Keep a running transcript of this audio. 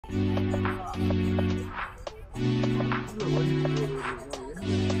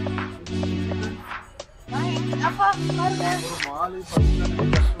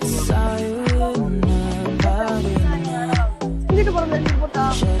இங்கிட்டு போறது போட்டா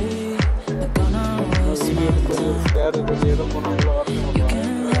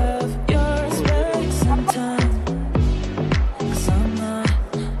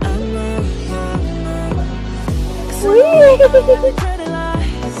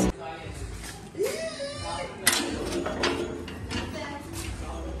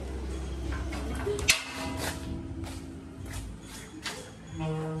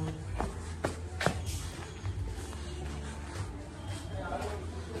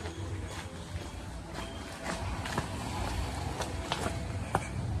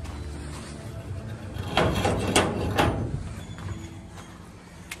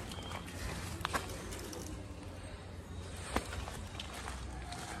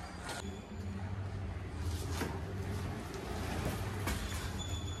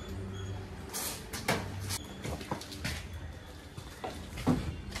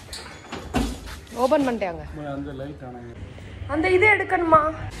ஓபன் பண்ணிட்டாங்க. அந்த லைட் ஆனா அந்த இது எடுக்கணுமா?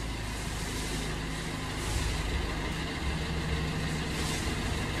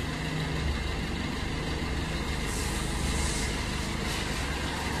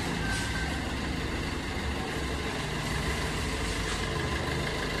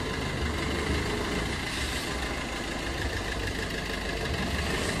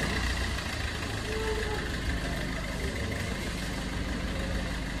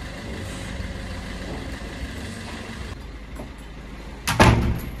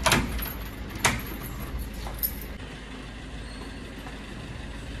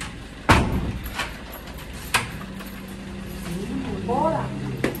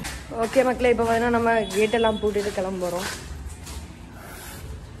 ஓகே மக்களே, இப்போ பார்த்தீங்கன்னா நம்ம கேட்டெல்லாம் பூட்டிட்டு கிளம்ப போகிறோம்.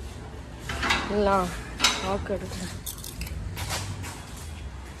 இல்லை வாக்கு எடுக்கிறேன்.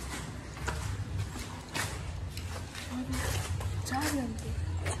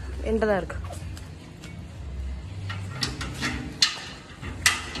 என்கிட்ட தான் இருக்கு.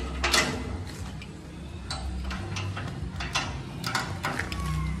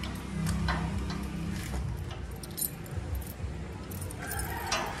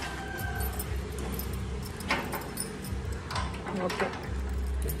 ஓகே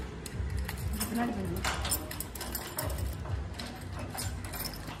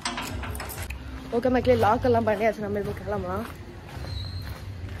ஓகே மக்களே, லாக் எல்லாம் பண்ணியாச்சு. நம்ம இப்போ கிளம்பலாம்.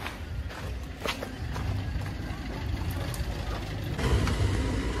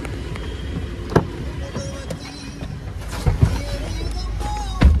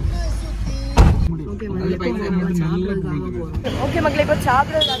 ஓகே மக்களே, இப்போ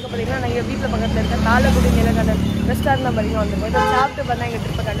சாப்பிட்றதுக்காக பார்த்தீங்கன்னா நாங்கள் வீட்டில் பக்கத்தில் இருக்க தாளக்குடி நிலக்கடல் ரெஸ்டாரண்ட் தான் பார்த்தீங்கன்னா வந்துருக்கோம். இதை சாப்பிட்டு பார்த்தா எங்கள்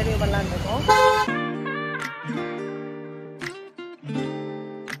ட்ரிப்பை கண்டினியூ பண்ணலான்னு இருக்கோம்.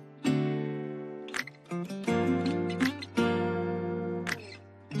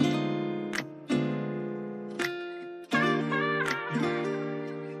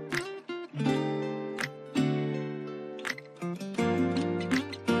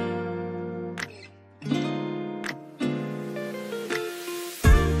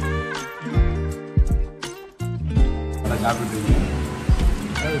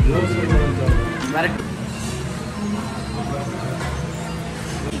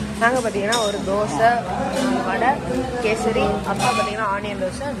 நாங்கள் பார்த்தீங்கன்னா ஒரு தோசை, வடை, கேசரி, அப்பா பார்த்தீங்கன்னா ஆனியன்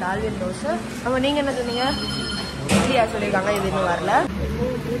தோசை, டால்வின் தோசை. நம்ம நீங்கள் என்ன சொன்னீங்க? இட்லியா சொல்லியிருக்காங்க. இது இன்னும் வரல.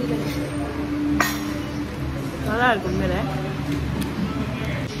 நல்லா இருக்கு உண்மையில.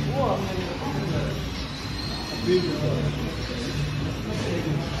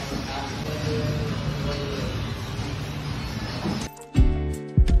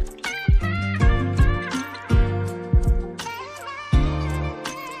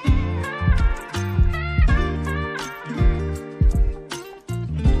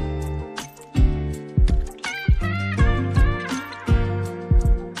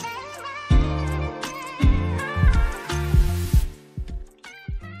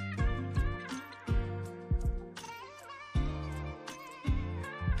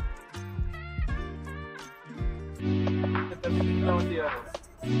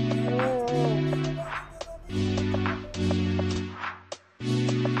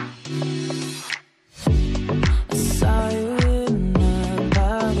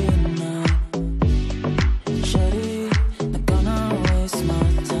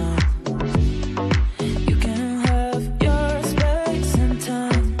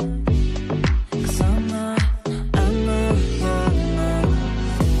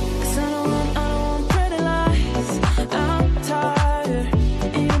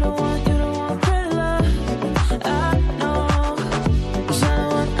 You don't want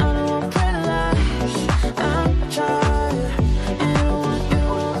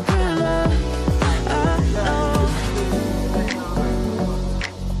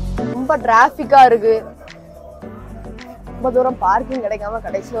ரொம்ப டிராஃபிக்கா இருக்கு. ரொம்ப தூரம் பார்க்கிங் கிடைக்காம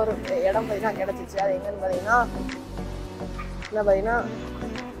கடைசியில் ஒரு இடம் பார்த்தீங்கன்னா கிடைச்சிச்சு. அது எங்கன்னு பார்த்தீங்கன்னா என்ன பார்த்தீங்கன்னா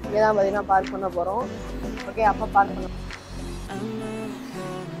இங்கே தான் பார்த்தீங்கன்னா பார்க் பண்ண போகிறோம். ஓகே, அப்போ பார்க் பண்ண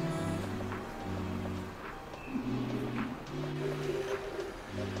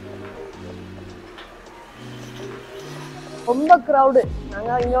ரொம்ப க்ரௌடு.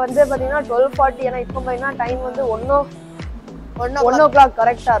 நாங்கள் இங்கே வந்து பார்த்தீங்கன்னா 12:40. ஏன்னா இப்போ பார்த்தீங்கன்னா டைம் வந்து 1 o'clock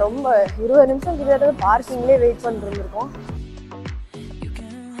கரெக்டாக. ரொம்ப 20 நிமிஷம் கிட்ட பார்க்கிங்லேயே வெயிட் பண்ணிருந்துருக்கோம்.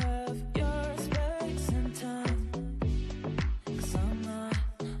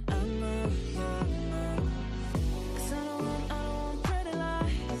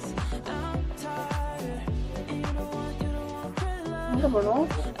 எங்கே போகணும்?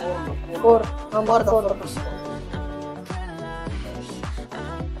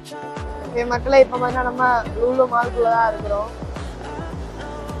 மக்களே, இப்போ பார்த்தா நம்ம லூலு மால்குள்ள தான் இருக்கிறோம்.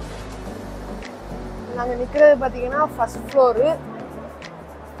 நாங்கள் நிற்கிறது பார்த்தீங்கன்னா ஃபர்ஸ்ட் ஃப்ளோரு.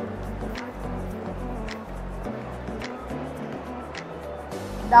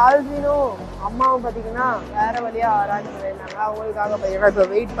 டால்வினும் அம்மாவும் பார்த்தீங்கன்னா வேற வழியாக ஆராய்ச்சி பண்ணியிருந்தாங்க. அவங்களுக்காக பார்த்தீங்கன்னா இப்போ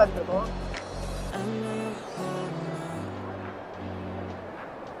வெயிட் பண்ணிருக்கோம்.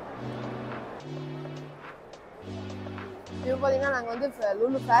 இப்போ பார்த்தீங்கன்னா நாங்கள் வந்து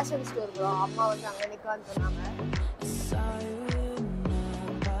லூலு ஃபேஷன் ஸ்டோர் இருக்கிறோம். அம்மா வந்து அங்கே நிற்கலான்னு சொன்னாங்க.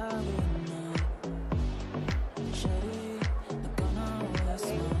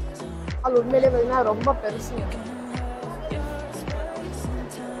 அது உண்மையிலே பார்த்தீங்கன்னா ரொம்ப பெருசுங்க.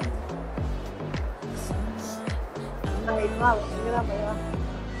 நாங்கள் இப்போ இங்கே தான் பார்த்தீங்கன்னா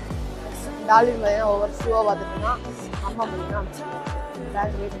டால்வின் பார்த்தீங்கன்னா ஒவ்வொரு ஷூவாக பார்த்துட்டோம்னா அம்மா பார்த்தீங்கன்னா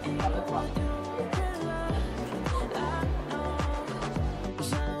wait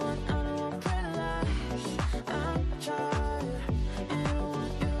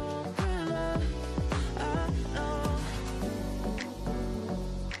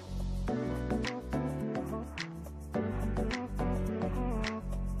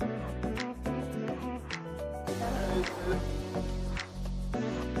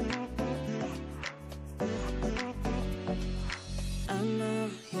I know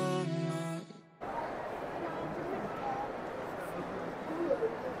you're not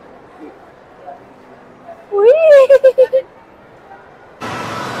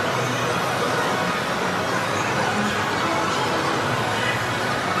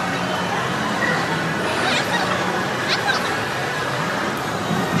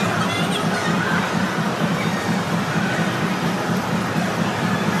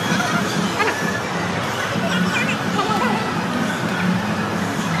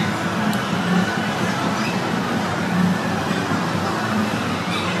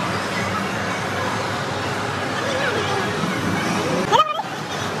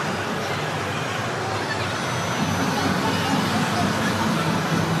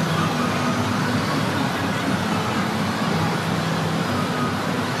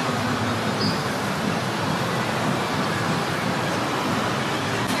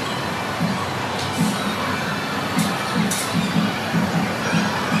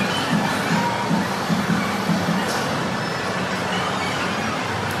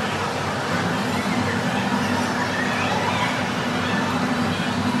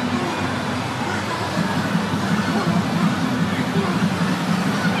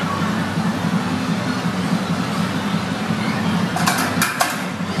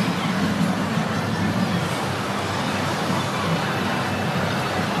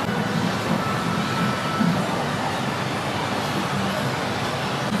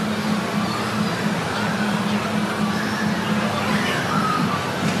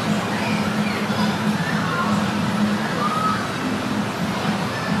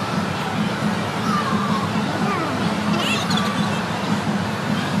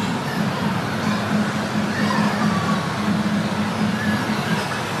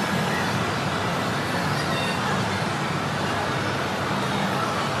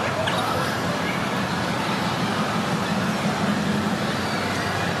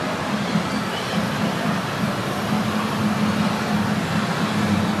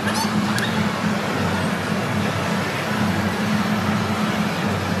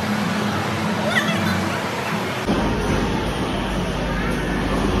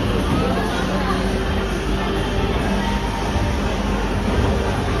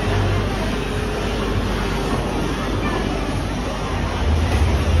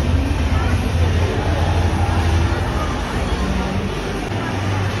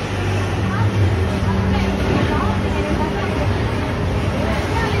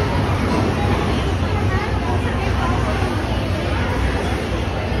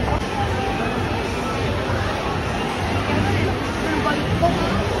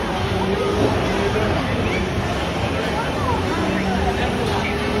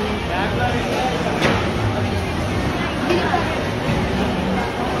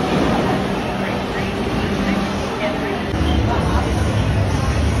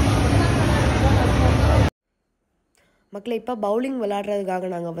மக்களே இப்போ பவுலிங் விளாட்றதுக்காக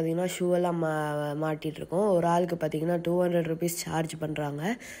நாங்கள் பார்த்தீங்கன்னா ஷூவெல்லாம் மாட்டிகிட்ருக்கோம். ஒரு ஆளுக்கு பார்த்தீங்கன்னா 200 rupees சார்ஜ் பண்ணுறாங்க.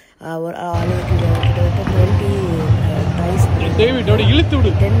 ஒரு ஆளுக்கு கிட்டத்தட்ட 20 ட்ரைஸ்,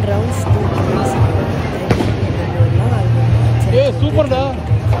 10 ரவுண்ட்ஸ் 2 ட்ரைஸ். சூப்பர்டா.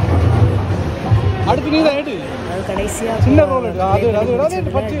 அடுத்து நீ தான் எடு. அது கடைசியாக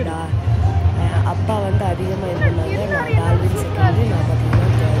அப்பா வந்து அதிகமாக இது பண்ணாங்க. நான் டால்வின் செகண்டு, நான் பார்த்தீங்கன்னா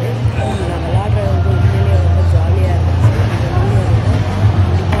தேர்டு. நான் விளாட்றது வந்து உண்மையிலேயே ரொம்ப ஜாலியாக இருந்துச்சு.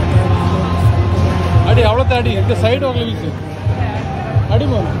 அடி அவ்வளோ தாடி இந்த சைடு வீசு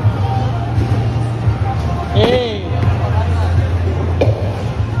அடிமா.